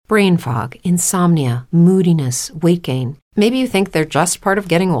brain fog, insomnia, moodiness, weight gain. Maybe you think they're just part of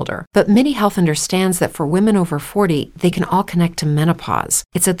getting older, but MIDI Health understands that for women over 40, they can all connect to menopause.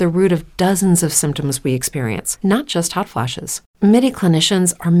 It's at the root of dozens of symptoms we experience, not just hot flashes. MIDI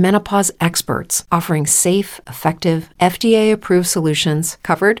clinicians are menopause experts, offering safe, effective, FDA-approved solutions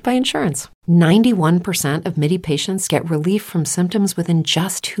covered by insurance. 91% of MIDI patients get relief from symptoms within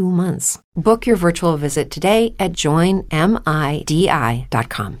just 2 months. Book your virtual visit today at joinmidi.com.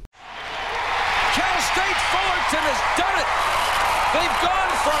 Cal State Fullerton has done it. They've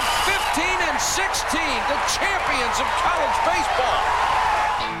gone from 15-16 to champions of college baseball.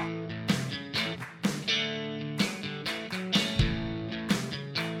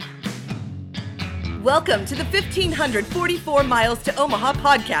 Welcome to the 1,544 Miles to Omaha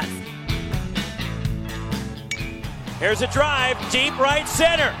podcast. Here's a drive, deep right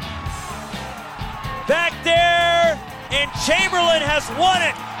center. Back there, and Chamberlain has won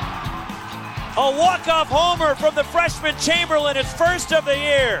it. A walk-off homer from the freshman Chamberlain, his first of the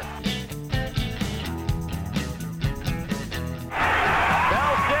year.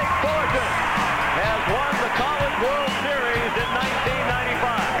 Cal State Fullerton has won the College World Series in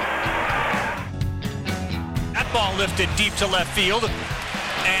 1995. That ball lifted deep to left field,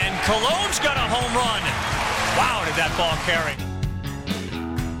 and Cologne's got a home run. Wow, did that ball carry.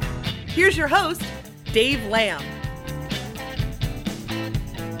 Here's your host, Dave Lamb.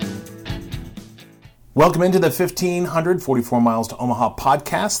 Welcome into the 1,544 Miles to Omaha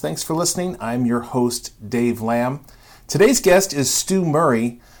podcast. Thanks for listening. I'm your host, Dave Lamb. Today's guest is Stu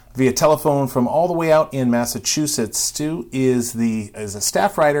Murray via telephone from all the way out in Massachusetts. Stu is a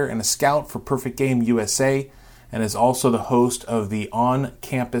staff writer and a scout for Perfect Game USA, and is also the host of the On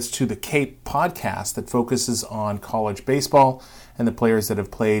Campus to the Cape podcast that focuses on college baseball and the players that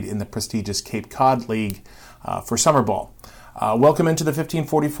have played in the prestigious Cape Cod League for summer ball. Welcome into the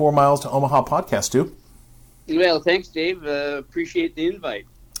 1,544 Miles to Omaha podcast, Stu. Well, thanks, Dave. Appreciate the invite.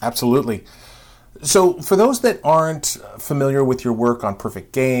 Absolutely. So for those that aren't familiar with your work on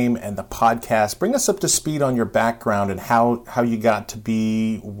Perfect Game and the podcast, bring us up to speed on your background and how you got to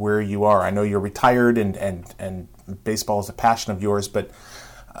be where you are. I know you're retired and baseball is a passion of yours, but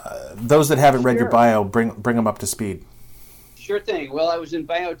those that haven't read your bio, bring them up to speed. Sure thing. Well, I was in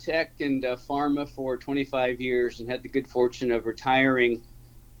biotech and pharma for 25 years and had the good fortune of retiring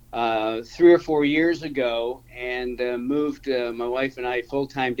 3 or 4 years ago, and moved my wife and I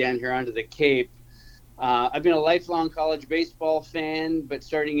full-time down here onto the Cape. I've been a lifelong college baseball fan, but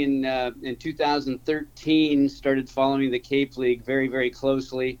starting in 2013, started following the Cape League very, very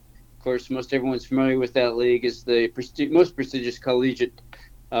closely. Of course, most everyone's familiar with that league. It's the most prestigious collegiate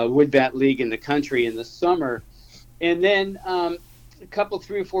wood bat league in the country in the summer. And then a couple,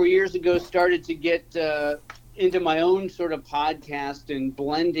 3 or 4 years ago, started to get into my own sort of podcast and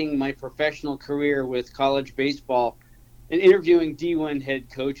blending my professional career with college baseball and interviewing D1 head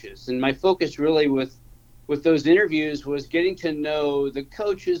coaches. And my focus really with those interviews was getting to know the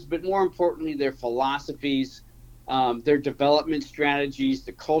coaches, but more importantly, their philosophies, their development strategies,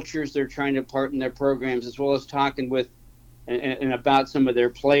 the cultures they're trying to impart in their programs, as well as talking with and about some of their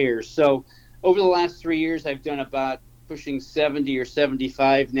players. So over the last 3 years, I've done about pushing 70 or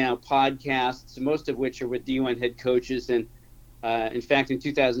 75 now podcasts, most of which are with D1 head coaches. And in fact, in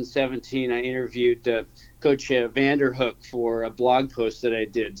 2017, I interviewed Coach Vanderhook for a blog post that I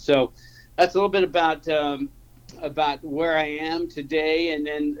did. So that's a little bit about where I am today. And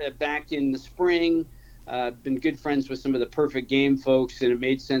then back in the spring, been good friends with some of the Perfect Game folks, and it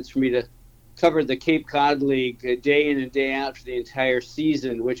made sense for me to cover the Cape Cod League day in and day out for the entire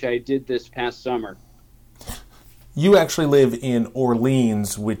season, which I did this past summer. You actually live in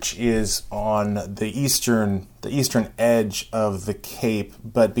Orleans, which is on the eastern edge of the Cape,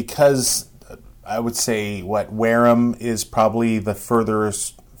 but because I would say Wareham is probably the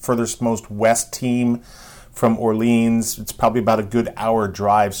furthest most west team from Orleans, it's probably about a good hour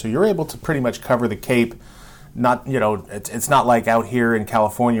drive. So you're able to pretty much cover the Cape. It's not like out here in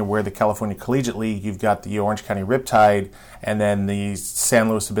California where the California Collegiate League, you've got the Orange County Riptide and then the San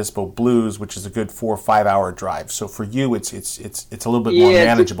Luis Obispo Blues, which is a good 4 or 5 hour drive. So for you, it's a little bit more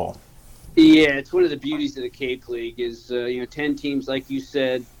manageable. It's one of the beauties of the Cape League is 10 teams, like you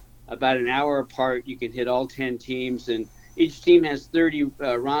said, about an hour apart. You can hit all 10 teams, and each team has 30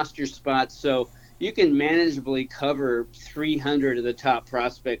 roster spots. So you can manageably cover 300 of the top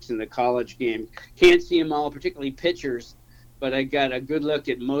prospects in the college game. Can't see them all, particularly pitchers, but I got a good look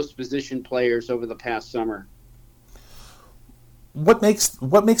at most position players over the past summer. What makes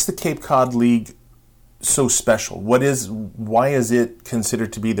the Cape Cod League so special? Why is it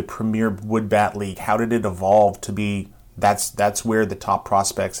considered to be the premier wood bat league? How did it evolve to be That's where the top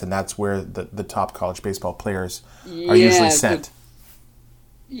prospects and that's where the top college baseball players are usually sent.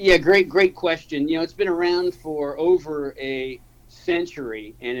 Great question. It's been around for over a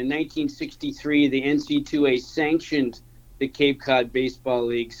century, and in 1963, the NC2A sanctioned the Cape Cod Baseball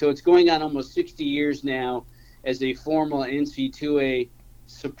League. So it's going on almost 60 years now as a formal NC2A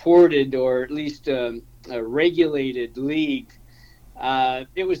supported or at least a regulated league.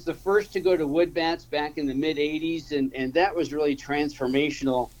 It was the first to go to Woodbats back in the mid-'80s, and that was really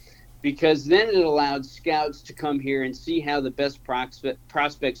transformational because then it allowed scouts to come here and see how the best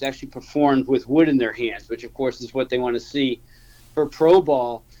prospects actually performed with wood in their hands, which, of course, is what they want to see for pro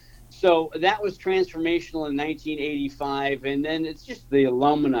ball. So that was transformational in 1985, and then it's just the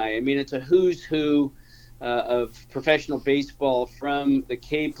alumni. I mean, it's a who's who of professional baseball from the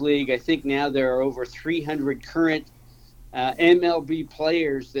Cape League. I think now there are over 300 current MLB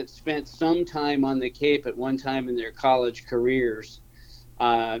players that spent some time on the Cape at one time in their college careers.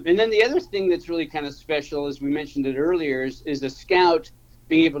 And then the other thing that's really kind of special, as we mentioned it earlier, is a scout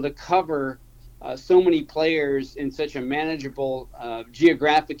being able to cover so many players in such a manageable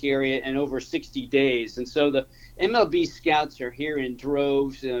geographic area in over 60 days. And so the MLB scouts are here in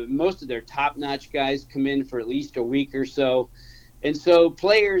droves. Most of their top-notch guys come in for at least a week or so. And so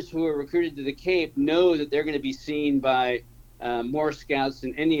players who are recruited to the Cape know that they're going to be seen by more scouts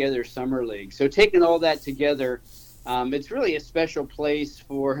than any other summer league. So taking all that together, it's really a special place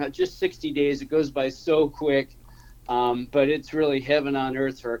for just 60 days. It goes by so quick, but it's really heaven on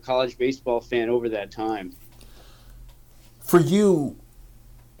earth for a college baseball fan over that time. For you,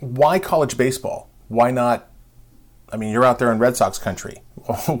 why college baseball? Why not? I mean, you're out there in Red Sox country.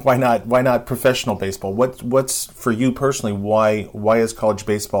 Why not professional baseball? What's for you personally? Why is college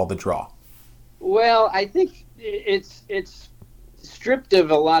baseball the draw? Well, I think it's stripped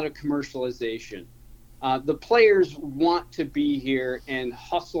of a lot of commercialization. The players want to be here and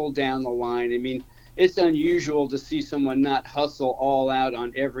hustle down the line. I mean, it's unusual to see someone not hustle all out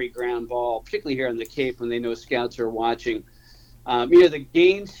on every ground ball, particularly here on the Cape when they know scouts are watching. The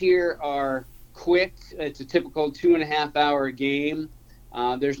games here are quick. It's a typical 2.5-hour game.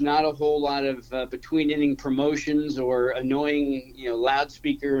 There's not a whole lot of between inning promotions or annoying,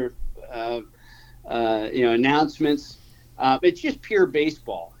 loudspeaker, announcements. It's just pure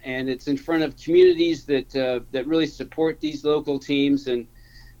baseball, and it's in front of communities that really support these local teams. And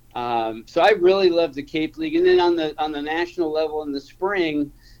so I really love the Cape League. And then on the national level in the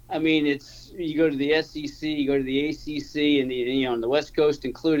spring, I mean, you go to the SEC, you go to the ACC, and on the West Coast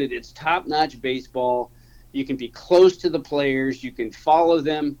included, it's top-notch baseball. You can be close to the players, you can follow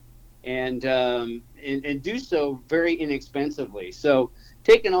them, and do so very inexpensively. So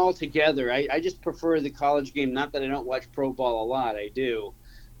taken all together, I just prefer the college game. Not that I don't watch pro ball a lot, I do,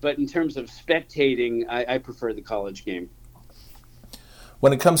 but in terms of spectating, I prefer the college game.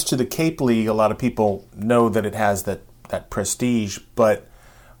 When it comes to the Cape League, a lot of people know that it has that prestige, but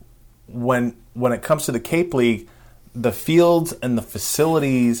when it comes to the Cape League, the fields and the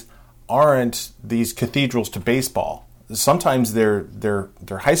facilities aren't these cathedrals to baseball. Sometimes they're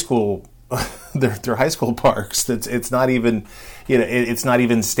high school they're high school parks. It's not even it's not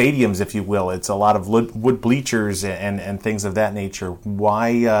even stadiums, if you will. It's a lot of wood bleachers and things of that nature.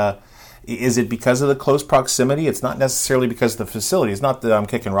 Why is it because of the close proximity? It's not necessarily because of the facilities. Not that I'm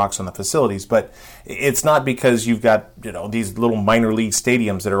kicking rocks on the facilities, but it's not because you've got these little minor league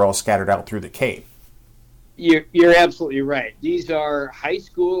stadiums that are all scattered out through the Cape. You're absolutely right. These are high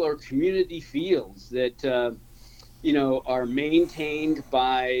school or community fields that are maintained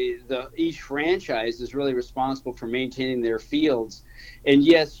by each franchise is really responsible for maintaining their fields. And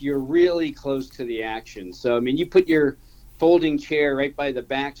yes, you're really close to the action. So I mean, you put your folding chair right by the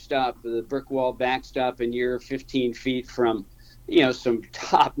backstop, the brick wall backstop, and you're 15 feet from, some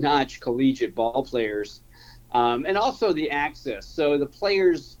top-notch collegiate ball players. And also the access. So the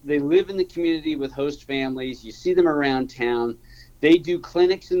players, they live in the community with host families. You see them around town. They do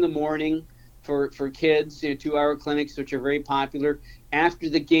clinics in the morning for kids, 2-hour clinics, which are very popular. After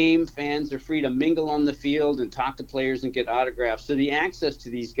the game, fans are free to mingle on the field and talk to players and get autographs. So the access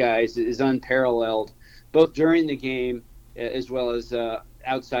to these guys is unparalleled, both during the game as well as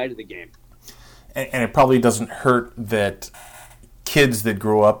outside of the game. And it probably doesn't hurt that kids that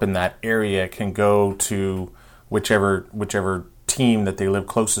grow up in that area can go to whichever team that they live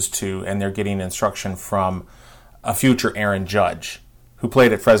closest to, and they're getting instruction from a future Aaron Judge, who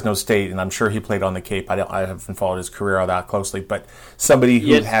played at Fresno State, and I'm sure he played on the Cape. I haven't followed his career all that closely, but somebody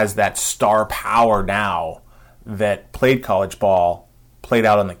who has that star power now that played college ball, played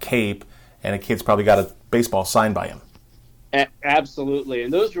out on the Cape, and a kid's probably got a baseball signed by him. Absolutely.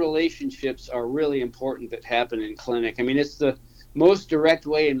 And those relationships are really important that happen in clinic. I mean, it's the most direct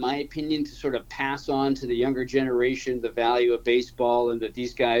way, in my opinion, to sort of pass on to the younger generation the value of baseball, and that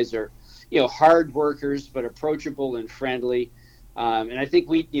these guys are, hard workers, but approachable and friendly. And I think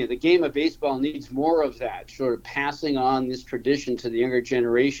the game of baseball needs more of that, sort of passing on this tradition to the younger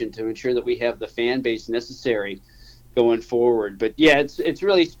generation to ensure that we have the fan base necessary going forward. But yeah, it's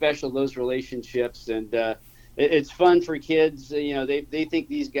really special, those relationships, and it's fun for kids. They think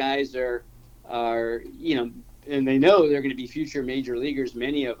these guys are and they know they're going to be future major leaguers,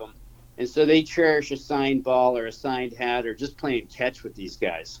 many of them, and so they cherish a signed ball or a signed hat or just playing catch with these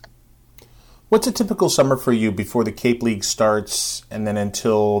guys. What's a typical summer for you before the Cape League starts and then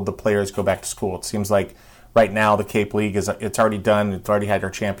until the players go back to school? It seems like right now the Cape League it's already done. It's already had our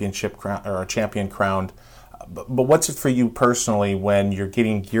championship or a champion crowned. But what's it for you personally when you're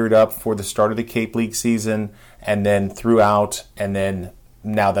getting geared up for the start of the Cape League season and then throughout and then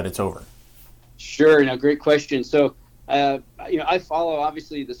now that it's over? Sure. No, great question. So, I follow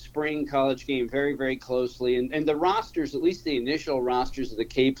obviously the spring college game very, very closely, and the rosters, at least the initial rosters of the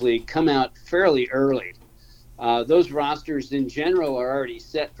Cape League, come out fairly early. Those rosters in general are already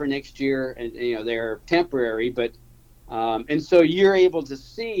set for next year, and they're temporary, but and so you're able to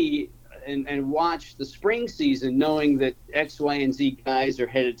see and watch the spring season knowing that X, Y, and Z guys are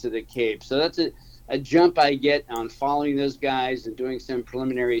headed to the Cape. So that's a jump I get on following those guys and doing some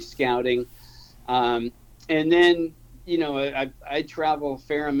preliminary scouting. And then, I travel a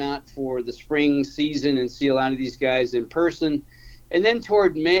fair amount for the spring season and see a lot of these guys in person. And then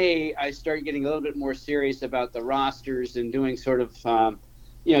toward May, I start getting a little bit more serious about the rosters and doing sort of,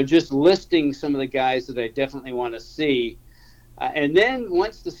 just listing some of the guys that I definitely want to see. And then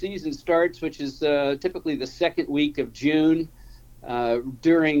once the season starts, which is typically the second week of June,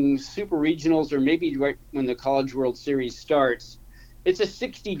 during Super Regionals or maybe right when the College World Series starts, it's a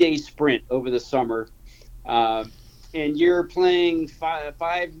 60-day sprint over the summer. And you're playing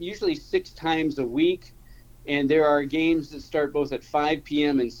five, usually 6 times a week. And there are games that start both at 5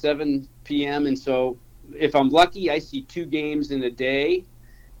 p.m. and 7 p.m. And so if I'm lucky, I see 2 games in a day.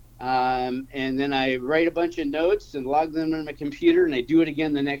 And then I write a bunch of notes and log them on my computer, and I do it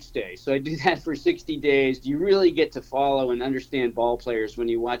again the next day. So I do that for 60 days. You really get to follow and understand ball players when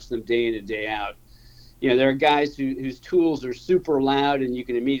you watch them day in and day out. There are guys whose tools are super loud, and you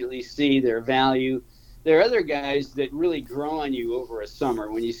can immediately see their value. There are other guys that really grow on you over a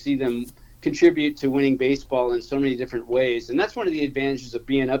summer when you see them contribute to winning baseball in so many different ways. And that's one of the advantages of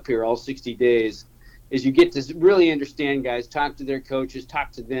being up here all 60 days. Is you get to really understand guys, talk to their coaches,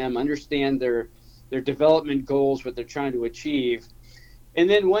 talk to them, understand their development goals, what they're trying to achieve. And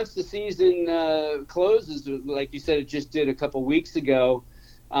then once the season closes, like you said, it just did a couple weeks ago,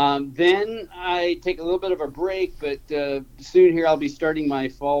 then I take a little bit of a break, but soon here I'll be starting my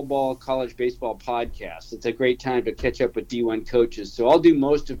Fall Ball College Baseball podcast. It's a great time to catch up with D1 coaches. So I'll do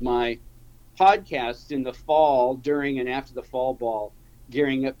most of my podcasts in the fall, during and after the fall ball,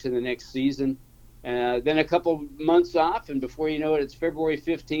 gearing up to the next season. Then a couple months off, and before you know it, it's February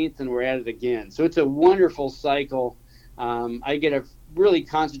 15th, and we're at it again. So it's a wonderful cycle. I get a really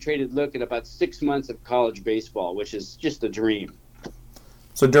concentrated look at about 6 months of college baseball, which is just a dream.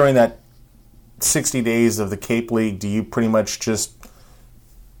 So during that 60 days of the Cape League, do you pretty much just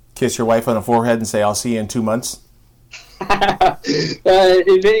kiss your wife on the forehead and say, I'll see you in 2 months?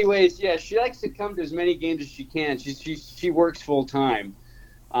 In many ways, yeah. She likes to come to as many games as she can. She works full time.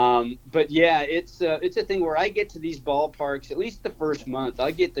 But yeah, it's a thing where I get to these ballparks at least the first month.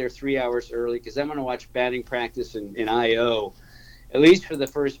 I get there 3 hours early because I'm going to watch batting practice in IO, at least for the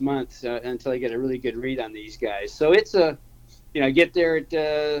first month until I get a really good read on these guys. So it's I get there at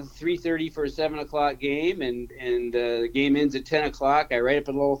 3:30 for a 7 o'clock game, and the game ends at 10 o'clock. I write up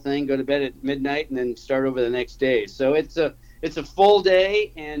a little thing, go to bed at midnight, and then start over the next day. So it's a full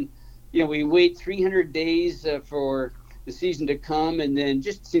day, and we wait 300 days for the season to come, and then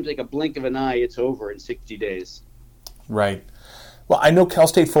just seems like a blink of an eye, it's over in 60 days. Right. Well, I know Cal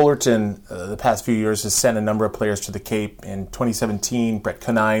State Fullerton the past few years has sent a number of players to the Cape. In 2017, Brett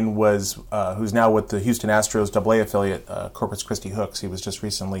Conine was, who's now with the Houston Astros AA affiliate, Corpus Christi Hooks. He was just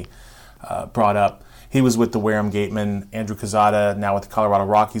recently brought up. He was with the Wareham Gatemen. Andrew Cazada, now with the Colorado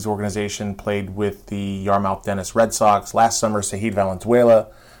Rockies organization, played with the Yarmouth Dennis Red Sox. Last summer, Sahid Valenzuela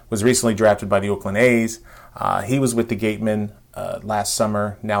was recently drafted by the Oakland A's. He was with the Gatemen last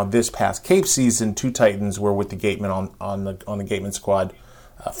summer. Now this past Cape season, 2 Titans were with the Gatemen on the Gatemen squad.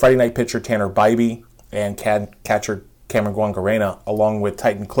 Friday night pitcher Tanner Bybee and catcher Cameron Guangarena, along with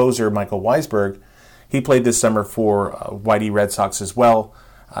Titan closer Michael Weisberg. He played this summer for Whitey Red Sox as well.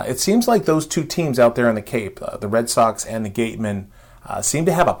 It seems like those two teams out there on the Cape, the Red Sox and the Gatemen, seem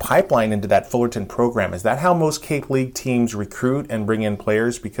to have a pipeline into that Fullerton program. Is that how most Cape League teams recruit and bring in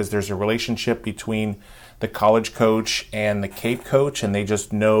players? Because there's a relationship between the college coach and the Cape coach, and they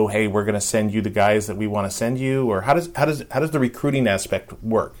just know, hey, we're going to send you the guys that we want to send you? Or how does the recruiting aspect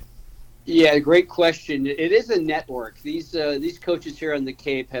work? Yeah, great question. It is a network. These coaches here on the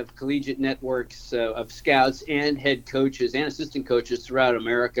Cape have collegiate networks of scouts and head coaches and assistant coaches throughout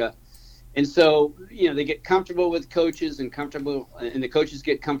America. And so, they get comfortable with coaches and the coaches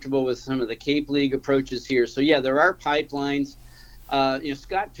get comfortable with some of the Cape League approaches here. So, yeah, there are pipelines.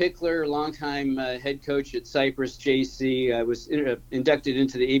 Scott Pickler, longtime head coach at Cypress JC, was inducted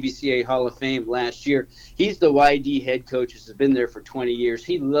into the ABCA Hall of Fame last year. He's the YD head coach, has been there for 20 years.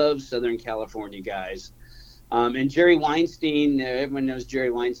 He loves Southern California guys. And Jerry Weinstein, everyone knows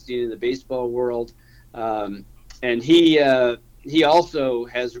Jerry Weinstein in the baseball world. And he also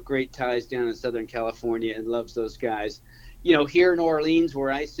has great ties down in Southern California and loves those guys. Here in Orleans, where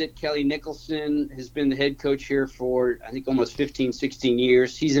I sit, Kelly Nicholson has been the head coach here for, I think, almost 15, 16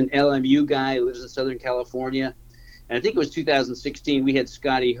 years. He's an LMU guy, lives in Southern California. And I think it was 2016, we had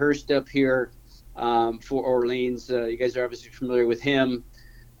Scotty Hurst up here for Orleans. You guys are obviously familiar with him.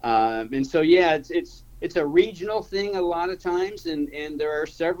 And so, yeah, it's a regional thing a lot of times, and there are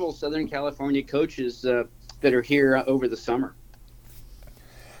several Southern California coaches that are here over the summer.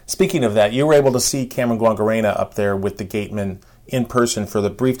 Speaking of that, you were able to see Cameron Guangarena up there with the Gatemen in person for the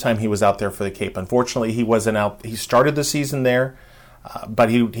brief time he was out there for the Cape. Unfortunately, he wasn't out. He started the season there, but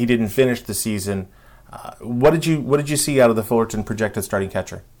he didn't finish the season. What did you see out of the Fullerton projected starting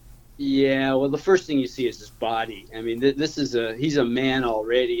catcher? Yeah, well, the first thing you see is his body. I mean, he's a man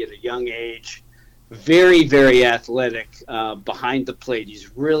already at a young age, very, very athletic behind the plate.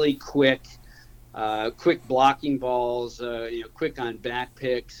 He's really quick. Quick blocking balls, quick on back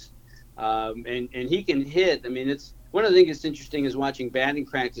picks, and he can hit. I mean, it's one of the things that's interesting is watching batting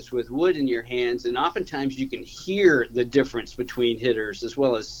practice with wood in your hands, and oftentimes you can hear the difference between hitters as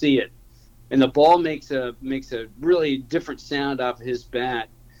well as see it. And the ball makes a really different sound off of his bat.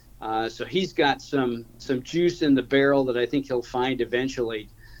 So he's got some juice in the barrel that I think he'll find eventually.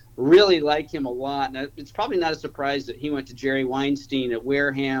 Really like him a lot. Now, it's probably not a surprise that he went to Jerry Weinstein at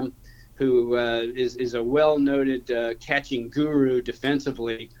Wareham, who is a well-noted catching guru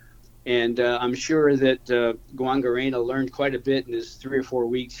defensively. And I'm sure that Guangarena learned quite a bit in his 3 or 4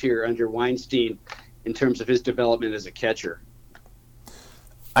 weeks here under Weinstein in terms of his development as a catcher.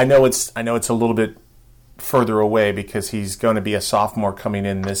 I know it's a little bit further away because he's going to be a sophomore coming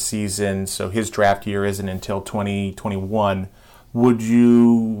in this season, so his draft year isn't until 2021. Would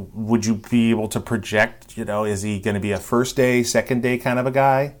you be able to project, is he going to be a first day, second day kind of a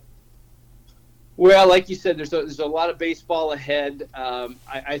guy? Well, like you said, there's a lot of baseball ahead.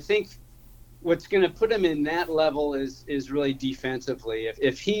 I think what's going to put him in that level is really defensively.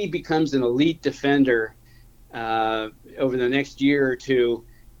 If he becomes an elite defender over the next year or two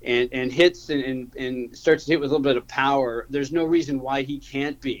and hits and starts to hit with a little bit of power, there's no reason why he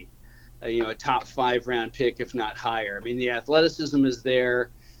can't be a top 5 round pick, if not higher. I mean, the athleticism is there.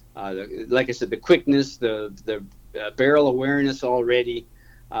 Like I said, the quickness, the barrel awareness already.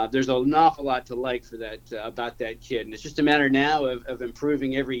 There's an awful lot to like for that about that kid, and it's just a matter now of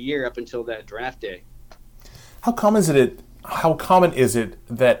improving every year up until that draft day. How common is it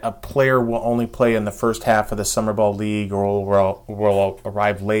that a player will only play in the first half of the summer ball league, or will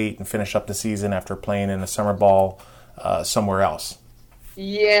arrive late and finish up the season after playing in a summer ball somewhere else?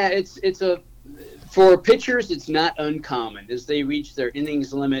 Yeah, for pitchers, it's not uncommon as they reach their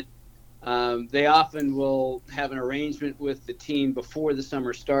innings limit. They often will have an arrangement with the team before the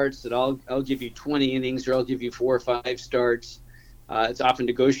summer starts that I'll give you 20 innings or I'll give you 4 or 5 starts. It's often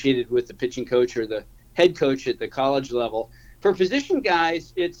negotiated with the pitching coach or the head coach at the college level. For position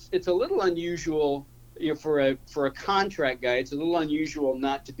guys, it's a little unusual. For a contract guy, it's a little unusual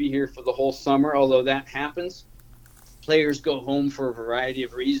not to be here for the whole summer, although that happens. Players go home for a variety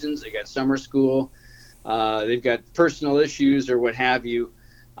of reasons. They got summer school, they've got personal issues or what have you.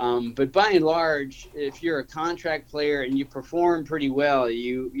 But by and large, if you're a contract player and you perform pretty well,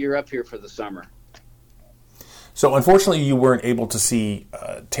 you're up here for the summer. So unfortunately, you weren't able to see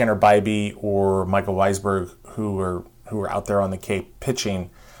Tanner Bybee or Michael Weisberg, who were out there on the Cape pitching.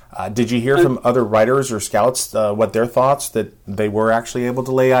 Did you hear from other writers or scouts what their thoughts that they were actually able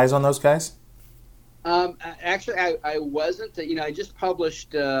to lay eyes on those guys? Actually, I wasn't. I just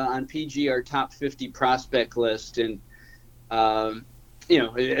published on PG our top 50 prospect list, and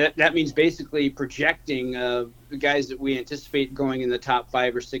that means basically projecting the guys that we anticipate going in the top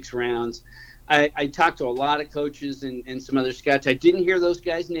 5 or 6 rounds. I talked to a lot of coaches and some other scouts. I didn't hear those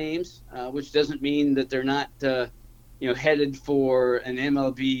guys' names, which doesn't mean that they're not, headed for an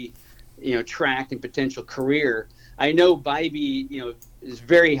MLB, track and potential career. I know Bybee, is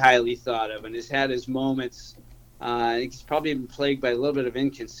very highly thought of and has had his moments. He's probably been plagued by a little bit of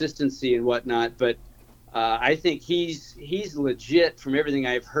inconsistency and whatnot, but I think he's legit from everything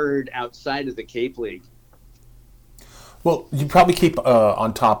I've heard outside of the Cape League. Well, you probably keep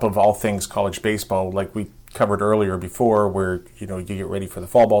on top of all things college baseball, like we covered earlier before, where you get ready for the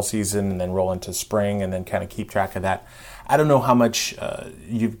fall ball season and then roll into spring and then kind of keep track of that. I don't know how much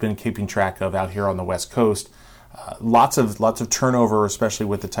you've been keeping track of out here on the West Coast. Lots of turnover, especially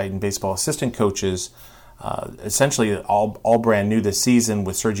with the Titan baseball assistant coaches. Essentially all brand new this season,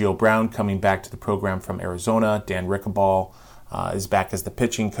 with Sergio Brown coming back to the program from Arizona. Dan Rickaball is back as the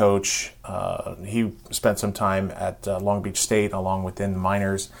pitching coach. He spent some time at Long Beach State along within the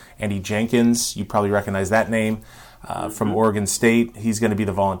minors. Andy Jenkins, you probably recognize that name, from Oregon State. He's going to be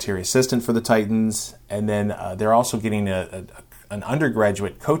the volunteer assistant for the Titans. And then they're also getting an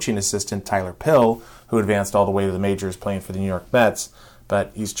undergraduate coaching assistant, Tyler Pill, who advanced all the way to the majors playing for the New York Mets.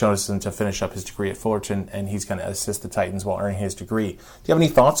 But he's chosen to finish up his degree at Fullerton, and he's going to assist the Titans while earning his degree. Do you have any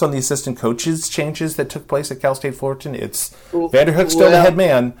thoughts on the assistant coaches changes that took place at Cal State Fullerton? Vanderhook's still the head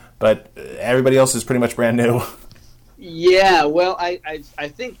man, but everybody else is pretty much brand new. Yeah, well, I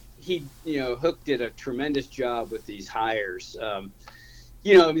think Hook did a tremendous job with these hires.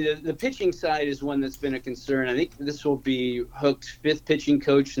 The pitching side is one that's been a concern. I think this will be Hook's fifth pitching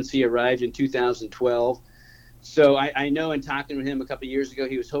coach since he arrived in 2012. So I know in talking with him a couple of years ago,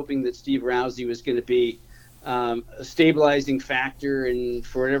 he was hoping that Steve Rousey was going to be a stabilizing factor, and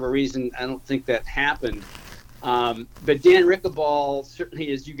for whatever reason, I don't think that happened. But Dan Rickaball,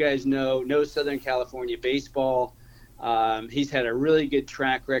 certainly, as you guys know, knows Southern California baseball. He's had a really good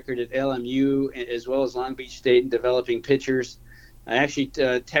track record at LMU as well as Long Beach State in developing pitchers. I actually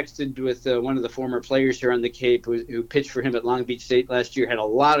texted with one of the former players here on the Cape who pitched for him at Long Beach State last year, had a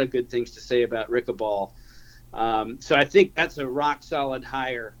lot of good things to say about Rickaball. So I think that's a rock-solid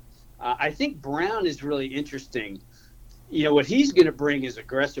hire. I think Brown is really interesting. What he's going to bring is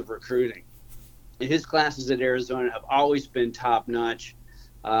aggressive recruiting. His classes at Arizona have always been top-notch.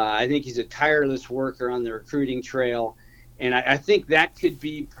 I think he's a tireless worker on the recruiting trail, and I think that could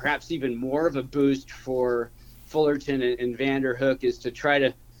be perhaps even more of a boost for Fullerton and Vanderhook, is to try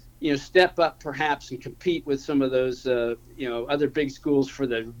to step up perhaps and compete with some of those, other big schools for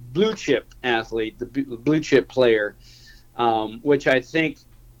the blue chip athlete, the blue chip player, which I think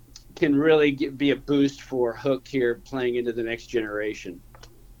can really be a boost for Hook here playing into the next generation.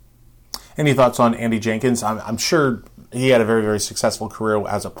 Any thoughts on Andy Jenkins? I'm sure he had a very, very successful career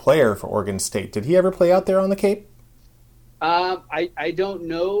as a player for Oregon State. Did he ever play out there on the Cape? I don't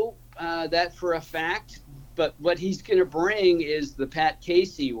know that for a fact. But what he's going to bring is the Pat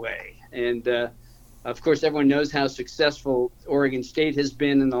Casey way. And, of course, everyone knows how successful Oregon State has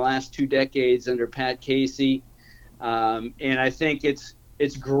been in the last 2 decades under Pat Casey. And I think it's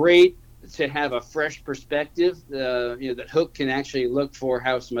great to have a fresh perspective, that Hook can actually look for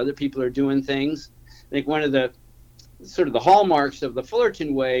how some other people are doing things. I think one of the sort of the hallmarks of the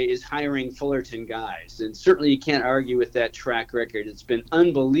Fullerton way is hiring Fullerton guys. And certainly you can't argue with that track record. It's been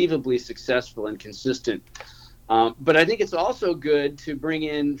unbelievably successful and consistent. But I think it's also good to bring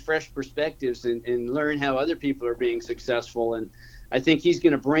in fresh perspectives and learn how other people are being successful. And I think he's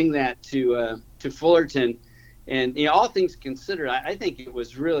going to bring that to Fullerton. And all things considered, I think it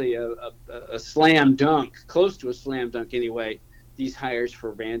was really a slam dunk, close to a slam dunk anyway, these hires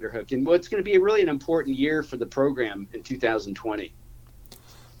for Vanderhook. And what's going to be really an important year for the program in 2020.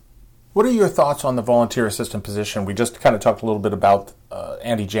 What are your thoughts on the volunteer assistant position? We just kind of talked a little bit about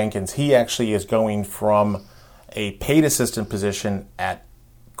Andy Jenkins. He actually is going from a paid assistant position up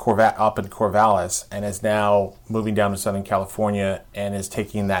in Corvallis and is now moving down to Southern California and is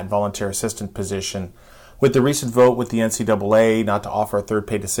taking that volunteer assistant position. With the recent vote with the NCAA not to offer a third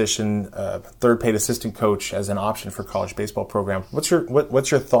paid assistant coach as an option for college baseball programs, what's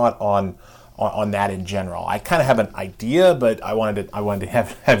your thought on that in general? I kind of have an idea, but I wanted to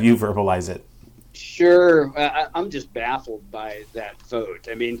have you verbalize it. Sure, I'm just baffled by that vote.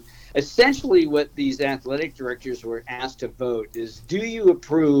 I mean, essentially, what these athletic directors were asked to vote is: do you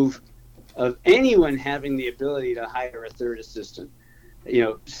approve of anyone having the ability to hire a third assistant?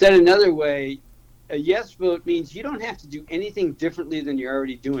 Said another way, a yes vote means you don't have to do anything differently than you're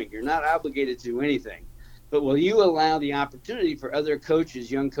already doing. You're not obligated to do anything. But will you allow the opportunity for other coaches,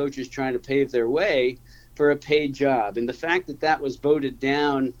 young coaches trying to pave their way, for a paid job? And the fact that was voted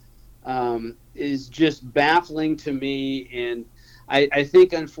down is just baffling to me. And I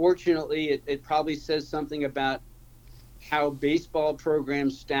think, unfortunately, it probably says something about how baseball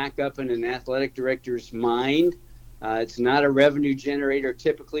programs stack up in an athletic director's mind. It's not a revenue generator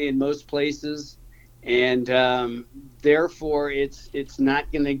typically in most places, and therefore it's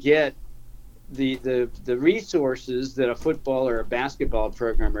not going to get the resources that a football or a basketball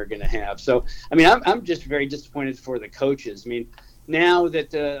program are going to have. So, I mean, I'm just very disappointed for the coaches. I mean, now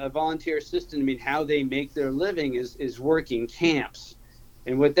that a volunteer assistant, I mean, how they make their living is working camps.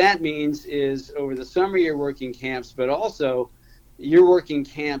 And what that means is over the summer you're working camps, but also you're working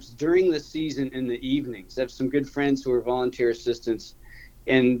camps during the season in the evenings. I have some good friends who are volunteer assistants.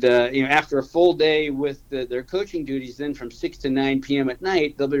 And, after a full day with their coaching duties, then from 6 to 9 p.m. at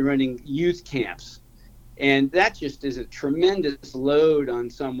night, they'll be running youth camps. And that just is a tremendous load on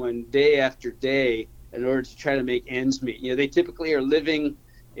someone day after day in order to try to make ends meet. They typically are living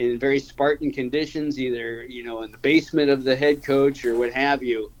in very Spartan conditions, either, in the basement of the head coach or what have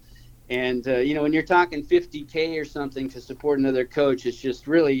you. And, when you're talking $50K or something to support another coach, it's just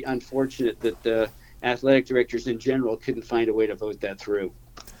really unfortunate that the athletic directors in general couldn't find a way to vote that through.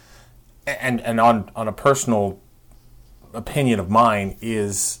 And on a personal opinion of mine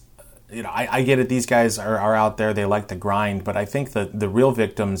is, I get it. These guys are out there. They like to grind. But I think that the real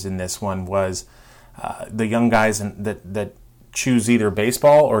victims in this one was the young guys that choose either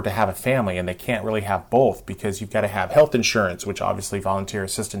baseball or to have a family, and they can't really have both because you've got to have health insurance, which obviously volunteer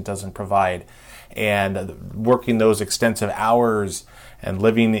assistant doesn't provide, and working those extensive hours and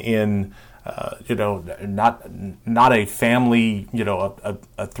living in not a family,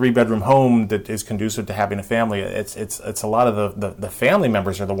 a 3-bedroom home that is conducive to having a family. It's a lot of the family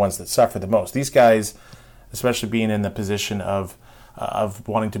members are the ones that suffer the most. These guys, especially being in the position of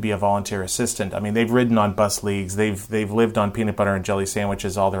wanting to be a volunteer assistant. I mean, they've ridden on bus leagues. They've lived on peanut butter and jelly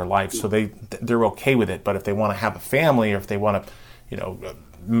sandwiches all their life, so they're okay with it. But if they want to have a family, or if they want to,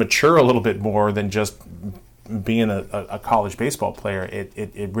 mature a little bit more than just being a college baseball player,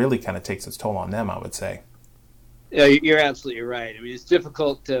 it really kind of takes its toll on them, I would say. Yeah, you're absolutely right. I mean, it's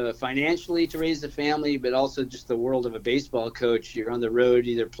difficult financially to raise a family, but also just the world of a baseball coach. You're on the road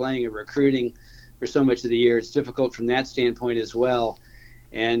either playing or recruiting for so much of the year. It's difficult from that standpoint as well.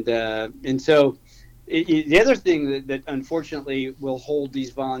 And so the other thing that unfortunately will hold these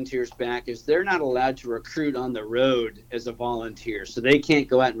volunteers back is they're not allowed to recruit on the road as a volunteer. So they can't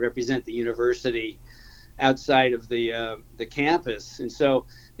go out and represent the university outside of the campus. And so,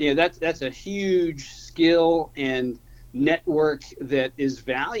 that's a huge skill and network that is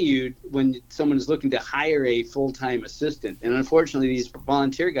valued when someone is looking to hire a full-time assistant. And unfortunately, these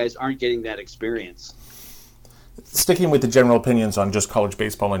volunteer guys aren't getting that experience. Sticking with the general opinions on just college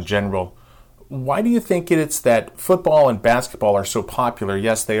baseball in general, why do you think it's that football and basketball are so popular?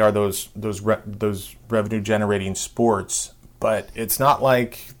 Yes, they are those revenue-generating sports, but it's not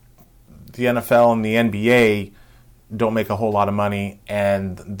like the NFL and the NBA don't make a whole lot of money,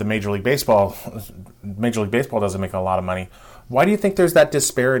 and the Major League Baseball doesn't make a lot of money. Why do you think there's that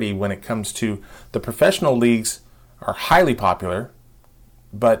disparity when it comes to the professional leagues are highly popular,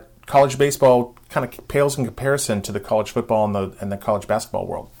 but college baseball kind of pales in comparison to the college football and the college basketball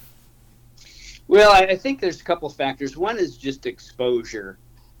world? Well, I think there's a couple of factors. One is just exposure.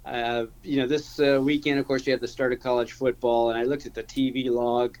 This weekend, of course, you had the start of college football, and I looked at the TV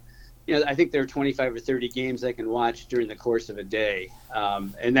log. I think there are 25 or 30 games I can watch during the course of a day.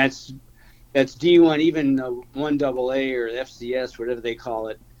 And that's D1, even 1AA or FCS, whatever they call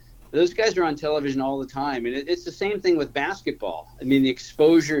it. Those guys are on television all the time. And it's the same thing with basketball. I mean, the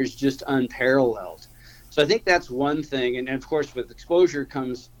exposure is just unparalleled. So I think that's one thing. And of course, with exposure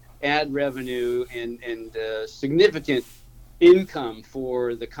comes ad revenue and significant income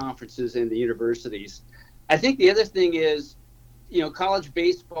for the conferences and the universities. I think the other thing is, college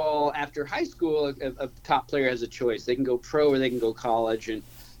baseball, after high school, a top player has a choice. They can go pro or they can go college. And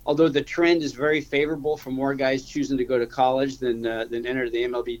although the trend is very favorable for more guys choosing to go to college than enter the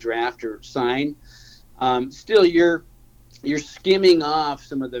MLB draft or sign, still you're skimming off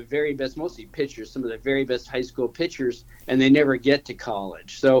some of the very best, mostly pitchers, some of the very best high school pitchers, and they never get to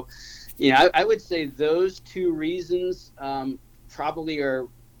college. So, I would say those two reasons probably are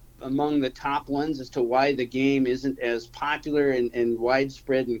among the top ones as to why the game isn't as popular and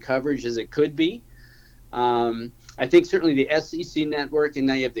widespread in coverage as it could be. I think certainly the SEC network, and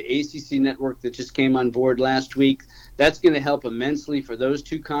now you have the ACC network that just came on board last week. That's going to help immensely for those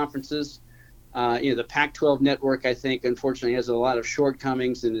two conferences. The Pac-12 network, I think, unfortunately has a lot of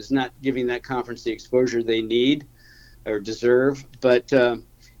shortcomings and is not giving that conference the exposure they need or deserve. But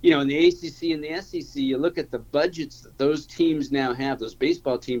in the ACC and the SEC, you look at the budgets that those teams now have, those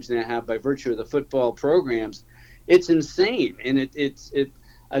baseball teams now have by virtue of the football programs, it's insane, and it's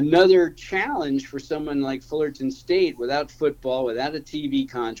another challenge for someone like Fullerton State without football, without a TV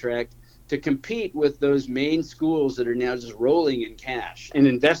contract, to compete with those main schools that are now just rolling in cash and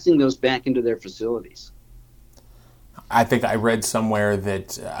investing those back into their facilities. I think I read somewhere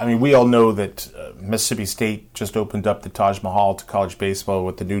that, we all know that Mississippi State just opened up the Taj Mahal to college baseball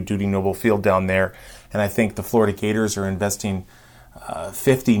with the new Dudy Noble Field down there. And I think the Florida Gators are investing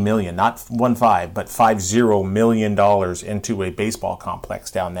 $50 million, not 15, but $50 million into a baseball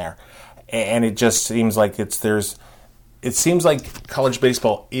complex down there. And it just seems like it seems like college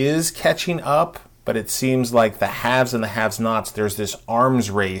baseball is catching up, but it seems like the haves and the have-nots, there's this arms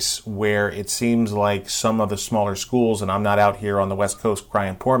race where it seems like some of the smaller schools, and I'm not out here on the West Coast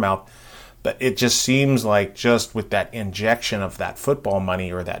crying poor mouth, but it just seems like just with that injection of that football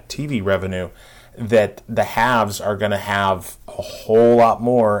money or that TV revenue, that the haves are going to have a whole lot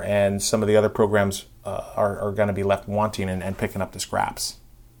more, and some of the other programs are going to be left wanting and picking up the scraps.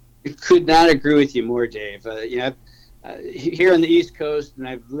 I could not agree with you more, Dave. Here on the East Coast, and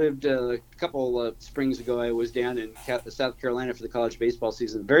I've lived a couple of springs ago, I was down in South Carolina for the college baseball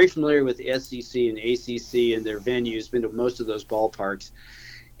season. Very familiar with the SEC and ACC and their venues, been to most of those ballparks.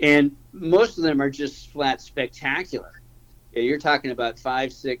 And most of them are just flat spectacular. Yeah, you're talking about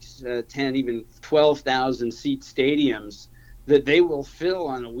 5, 6, 10, even 12,000 seat stadiums that they will fill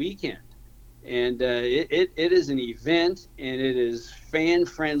on a weekend. And it is an event, and it is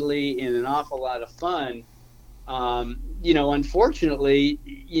fan-friendly and an awful lot of fun. Unfortunately,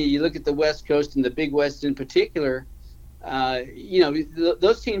 you look at the West Coast and the Big West in particular,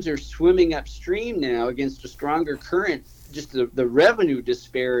 those teams are swimming upstream now against a stronger current. Just the revenue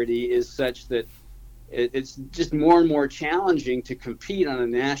disparity is such that it's just more and more challenging to compete on a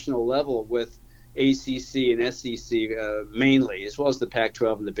national level with ACC and SEC mainly, as well as the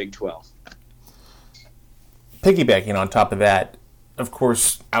Pac-12 and the Big 12. Piggybacking on top of that, of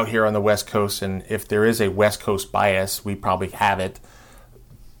course, out here on the West Coast, and if there is a West Coast bias, we probably have it.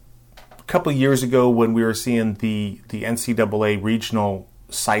 A couple of years ago when we were seeing the NCAA regional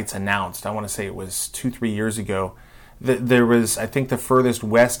sites announced, I want to say it was 2-3 years ago, there was, I think the furthest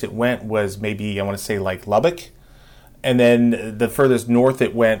west it went was maybe, I want to say like Lubbock. And then the furthest north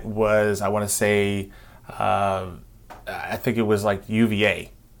it went was, I want to say, I think it was like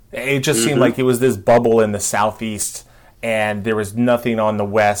UVA. It just seemed like it was this bubble in the southeast, and there was nothing on the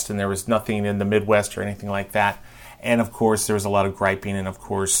west, and there was nothing in the Midwest or anything like that. And of course, there was a lot of griping, and of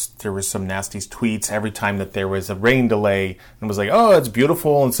course, there was some nasty tweets every time that there was a rain delay, and was like, oh, it's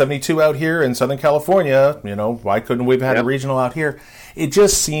beautiful and 72 out here in Southern California. Why couldn't we have had a regional out here? It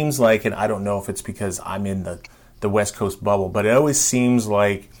just seems like, and I don't know if it's because I'm in the West Coast bubble, but it always seems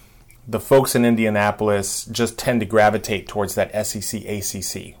like the folks in Indianapolis just tend to gravitate towards that SEC,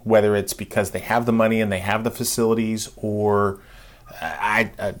 ACC, whether it's because they have the money and they have the facilities, or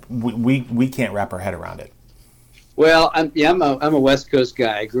we can't wrap our head around it. Well, I'm a West Coast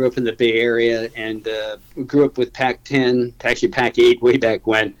guy. I grew up in the Bay Area and grew up with Pac-10, actually Pac-8 way back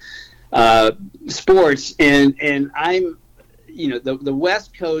when, sports, and I'm. The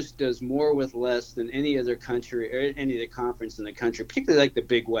West Coast does more with less than any other country or any other conference in the country, particularly like the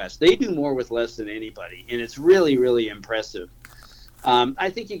Big West. They do more with less than anybody, and it's really, really impressive. I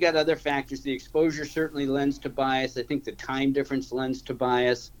think you got other factors. The exposure certainly lends to bias. I think the time difference lends to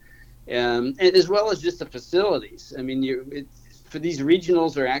bias, and as well as just the facilities. I mean, for these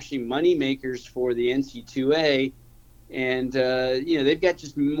regionals are actually money makers for the NC2A. And, they've got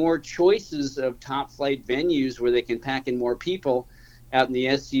just more choices of top flight venues where they can pack in more people out in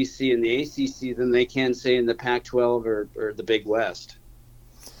the SEC and the ACC than they can, say, in the Pac-12 or the Big West.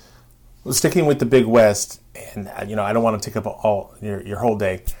 Well, sticking with the Big West, and, I don't want to take up all your whole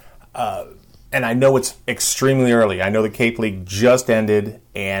day. And I know it's extremely early. I know the Cape League just ended,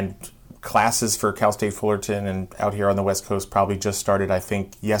 and classes for Cal State Fullerton and out here on the West Coast probably just started, I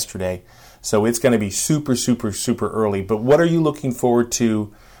think, yesterday. So it's going to be super, super, super early. But what are you looking forward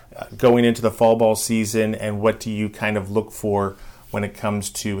to going into the fall ball season, and what do you kind of look for when it comes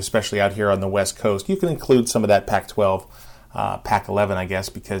to, especially out here on the West Coast? You can include some of that Pac-12, Pac-11, I guess,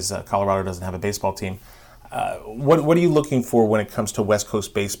 because Colorado doesn't have a baseball team. What are you looking for when it comes to West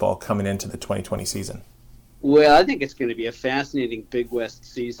Coast baseball coming into the 2020 season? Well, I think it's going to be a fascinating Big West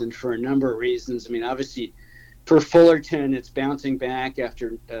season for a number of reasons. I mean, obviously, for Fullerton, it's bouncing back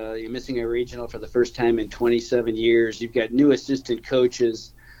after missing a regional for the first time in 27 years. You've got new assistant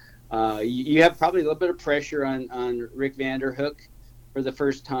coaches. You have probably a little bit of pressure on Rick Vanderhook for the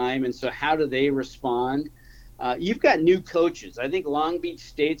first time, and so how do they respond? You've got new coaches. I think Long Beach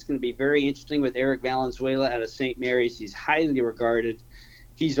State's going to be very interesting with Eric Valenzuela out of St. Mary's. He's highly regarded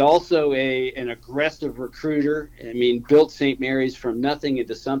He's also an aggressive recruiter. I mean, built St. Mary's from nothing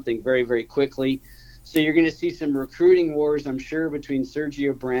into something very, very quickly. So you're going to see some recruiting wars, I'm sure, between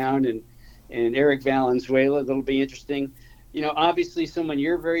Sergio Brown and Eric Valenzuela. That'll be interesting. You know, obviously someone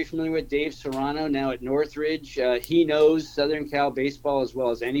you're very familiar with, Dave Serrano, now at Northridge. He knows Southern Cal baseball as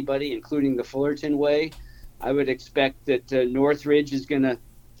well as anybody, including the Fullerton way. I would expect that Northridge is going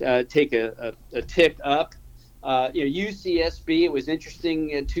to take a tick up. UCSB, it was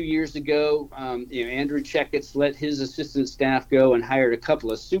interesting 2 years ago. Andrew Checketts let his assistant staff go and hired a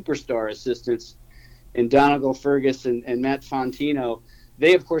couple of superstar assistants in Donegal Fergus and Matt Fontino.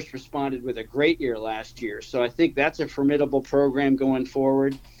 They, of course, responded with a great year last year. So I think that's a formidable program going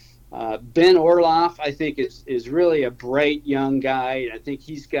forward. Ben Orloff, I think, is really a bright young guy. I think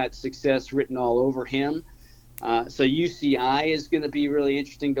he's got success written all over him. So UCI is going to be really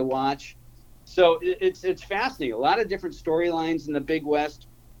interesting to watch. So it's fascinating. A lot of different storylines in the Big West.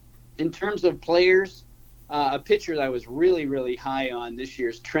 In terms of players, a pitcher that I was really, really high on this year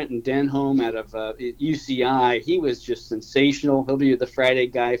is Trenton Denholm out of UCI. He was just sensational. He'll be the Friday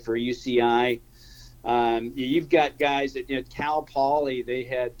guy for UCI. You've got guys at Cal Poly. They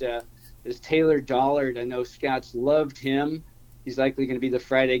had this Taylor Dollard. I know scouts loved him. He's likely going to be the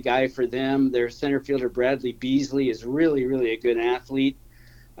Friday guy for them. Their center fielder, Bradley Beasley, is really, really a good athlete.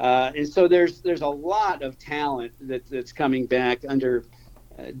 And so there's a lot of talent that's coming back under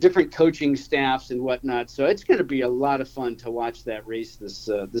different coaching staffs and whatnot. So it's going to be a lot of fun to watch that race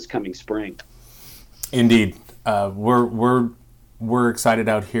this coming spring. Indeed, we're excited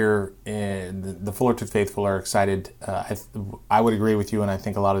out here, and the Fullerton faithful are excited. I would agree with you, and I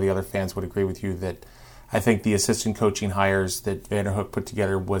think a lot of the other fans would agree with you that I think the assistant coaching hires that Vanderhook put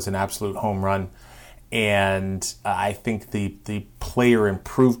together was an absolute home run. And I think the player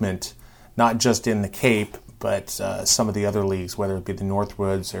improvement, not just in the Cape, but some of the other leagues, whether it be the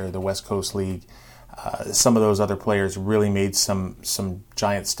Northwoods or the West Coast League, some of those other players really made some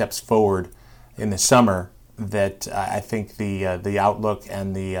giant steps forward in the summer that I think the outlook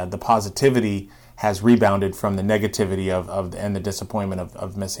and the positivity has rebounded from the negativity of and the disappointment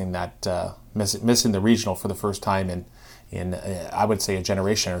of missing that missing the regional for the first time in I would say a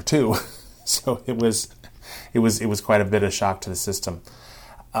generation or two. So it was quite a bit of shock to the system.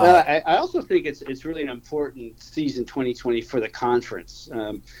 I also think it's really an important season 2020 for the conference.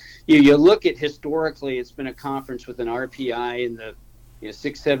 You look at historically, it's been a conference with an RPI in the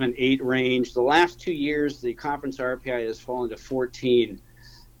 6, 7, 8 range. The last 2 years, the conference RPI has fallen to 14,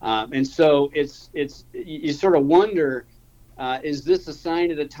 and so you sort of wonder. Is this a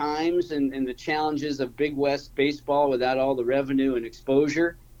sign of the times and the challenges of Big West baseball without all the revenue and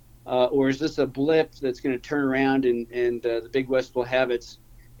exposure? Or is this a blip that's going to turn around and the Big West will have its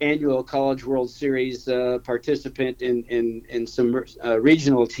annual College World Series participant in some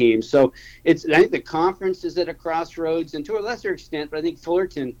regional teams? So I think the conference is at a crossroads, and to a lesser extent, but I think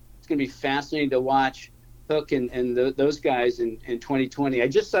Fullerton, it's going to be fascinating to watch Hook and those guys in 2020. I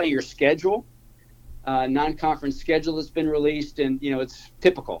just saw your schedule, non-conference schedule that's been released, and it's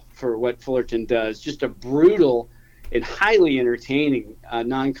typical for what Fullerton does. Just a brutal and highly entertaining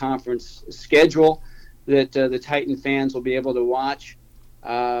non-conference schedule that the Titan fans will be able to watch.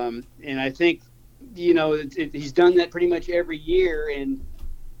 And I think, he's done that pretty much every year. And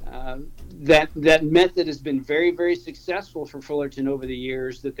that method has been very, very successful for Fullerton over the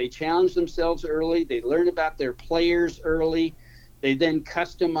years, that they challenge themselves early. They learn about their players early. They then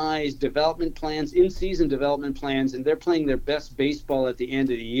customize development plans, in-season development plans, and they're playing their best baseball at the end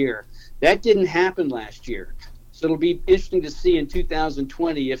of the year. That didn't happen last year. So it'll be interesting to see in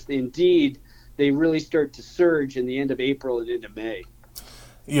 2020 if indeed they really start to surge in the end of April and into May.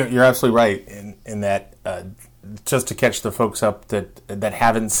 You're absolutely right in that. Just to catch the folks up that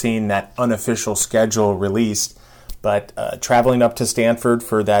haven't seen that unofficial schedule released, but traveling up to Stanford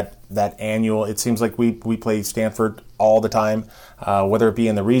for that annual, it seems like we play Stanford all the time, whether it be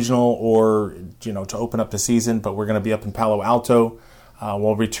in the regional or to open up the season. But we're going to be up in Palo Alto.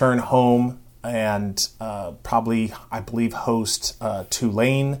 We'll return home and probably, I believe, host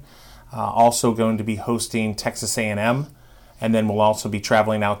Tulane. Also going to be hosting Texas A&M. And then we'll also be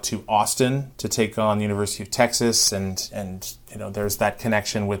traveling out to Austin to take on the University of Texas. And there's that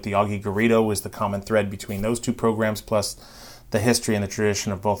connection with the Augie Garrido is the common thread between those two programs, plus the history and the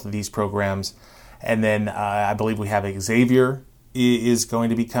tradition of both of these programs. And then I believe we have Xavier is going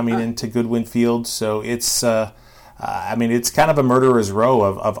to be coming into Goodwin Field. So it's it's kind of a murderer's row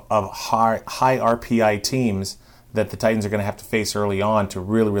of high RPI teams that the Titans are going to have to face early on to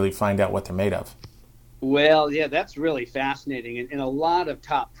really, really find out what they're made of. Well, yeah, that's really fascinating. And a lot of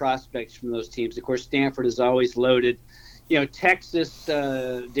top prospects from those teams. Of course, Stanford is always loaded. Texas,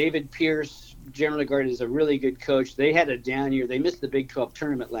 David Pierce, generally regarded as a really good coach. They had a down year. They missed the Big 12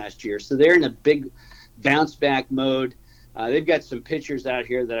 tournament last year, so they're in a big bounce-back mode. They've got some pitchers out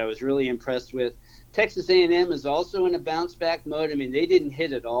here that I was really impressed with. Texas A&M is also in a bounce-back mode. I mean, they didn't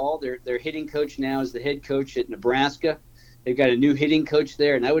hit at all. Their hitting coach now is the head coach at Nebraska. They've got a new hitting coach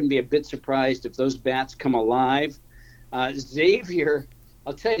there, and I wouldn't be a bit surprised if those bats come alive. Xavier,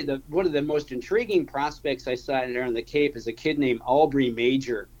 I'll tell you, one of the most intriguing prospects I saw there on the Cape is a kid named Aubrey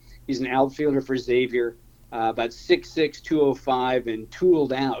Major. He's an outfielder for Xavier, about 6'6", 205, and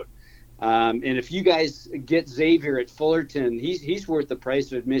tooled out. And if you guys get Xavier at Fullerton, he's worth the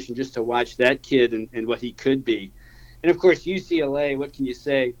price of admission just to watch that kid and what he could be. And, of course, UCLA, what can you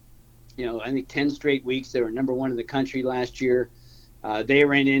say? I think 10 straight weeks they were number one in the country last year. They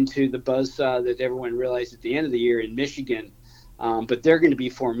ran into the buzzsaw that everyone realized at the end of the year in Michigan. But they're going to be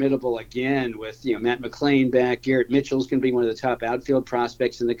formidable again with Matt McClain back. Garrett Mitchell's going to be one of the top outfield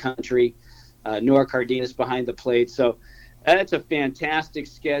prospects in the country. Noah Cardenas behind the plate. So that's a fantastic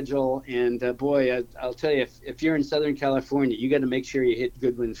schedule. And, I'll tell you, if you're in Southern California, you got to make sure you hit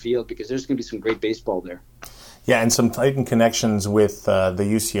Goodwin Field because there's going to be some great baseball there. Yeah, and some Titan connections with the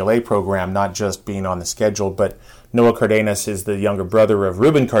UCLA program, not just being on the schedule, but Noah Cardenas is the younger brother of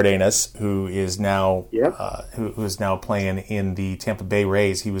Ruben Cardenas, who is now who is now playing in the Tampa Bay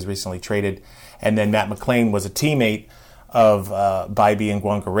Rays. He was recently traded, and then Matt McClain was a teammate of Bybee and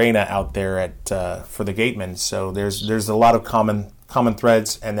Guancarena out there for the Gatemen. So there's a lot of common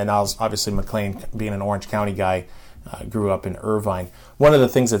threads, and then obviously McClain, being an Orange County guy, grew up in Irvine. One of the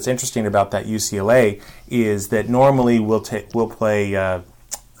things that's interesting about that UCLA is that normally Fullerton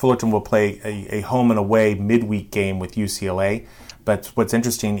will play a home and away midweek game with UCLA. But what's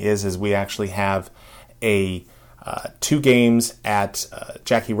interesting is we actually have 2 games at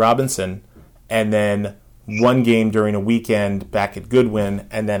Jackie Robinson, and then 1 game during a weekend back at Goodwin,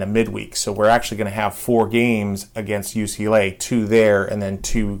 and then a midweek. So we're actually going to have 4 games against UCLA, 2 there, and then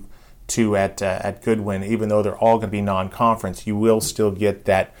two at Goodwin. Even though they're all going to be non-conference, you will still get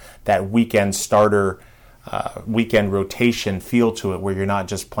that weekend starter, weekend rotation feel to it, where you're not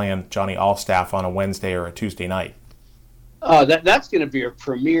just playing Johnny Allstaff on a Wednesday or a Tuesday night. Oh, that's going to be a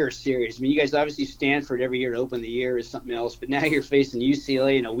premier series. I mean, you guys obviously Stanford every year to open the year is something else, but now you're facing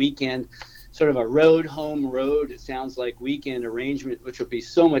UCLA in a weekend, sort of a home road. It sounds like weekend arrangement, which will be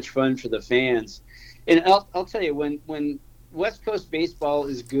so much fun for the fans. And I'll tell you, when West Coast baseball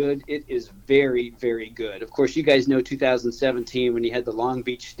is good, it is very, very good. Of course, you guys know 2017 when you had the Long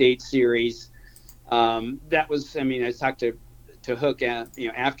Beach State series. That was, I talked to Hook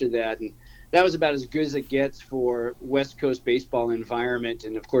after that, and that was about as good as it gets for West Coast baseball environment.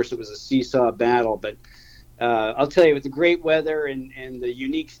 And of course, it was a seesaw battle. But I'll tell you, with the great weather and the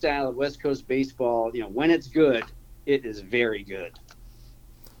unique style of West Coast baseball, when it's good, it is very good.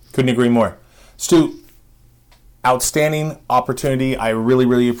 Couldn't agree more. Stu, outstanding opportunity. I really,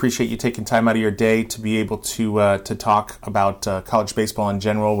 really appreciate you taking time out of your day to be able to talk about college baseball in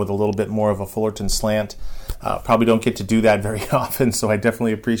general with a little bit more of a Fullerton slant. Probably don't get to do that very often, so I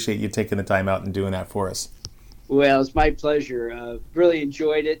definitely appreciate you taking the time out and doing that for us. Well, it's my pleasure. Really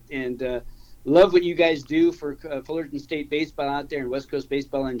enjoyed it, and love what you guys do for Fullerton State baseball out there and West Coast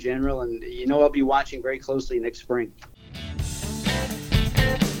baseball in general. And I'll be watching very closely next spring.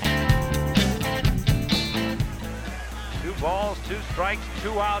 2 balls, 2 strikes,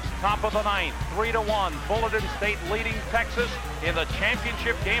 2 outs, top of the 9th, 3-1. Fullerton State leading Texas in the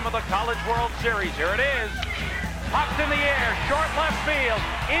championship game of the College World Series. Here it is. Popped in the air, short left field.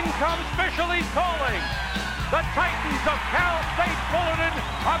 In comes Fischel, he's calling. The Titans of Cal State Fullerton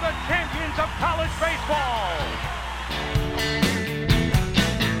are the champions of college baseball.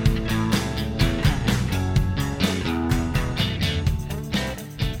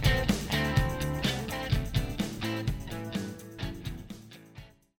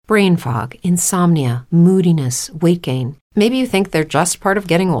 Brain fog, insomnia, moodiness, weight gain. Maybe you think they're just part of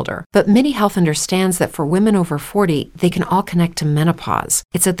getting older, but MIDI Health understands that for women over 40, they can all connect to menopause.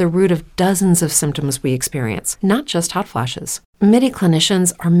 It's at the root of dozens of symptoms we experience, not just hot flashes. MIDI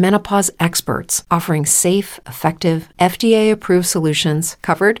clinicians are menopause experts, offering safe, effective, FDA-approved solutions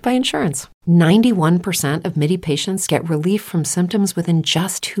covered by insurance. 91% of MIDI patients get relief from symptoms within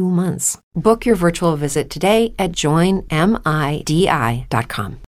just 2 months. Book your virtual visit today at joinmidi.com.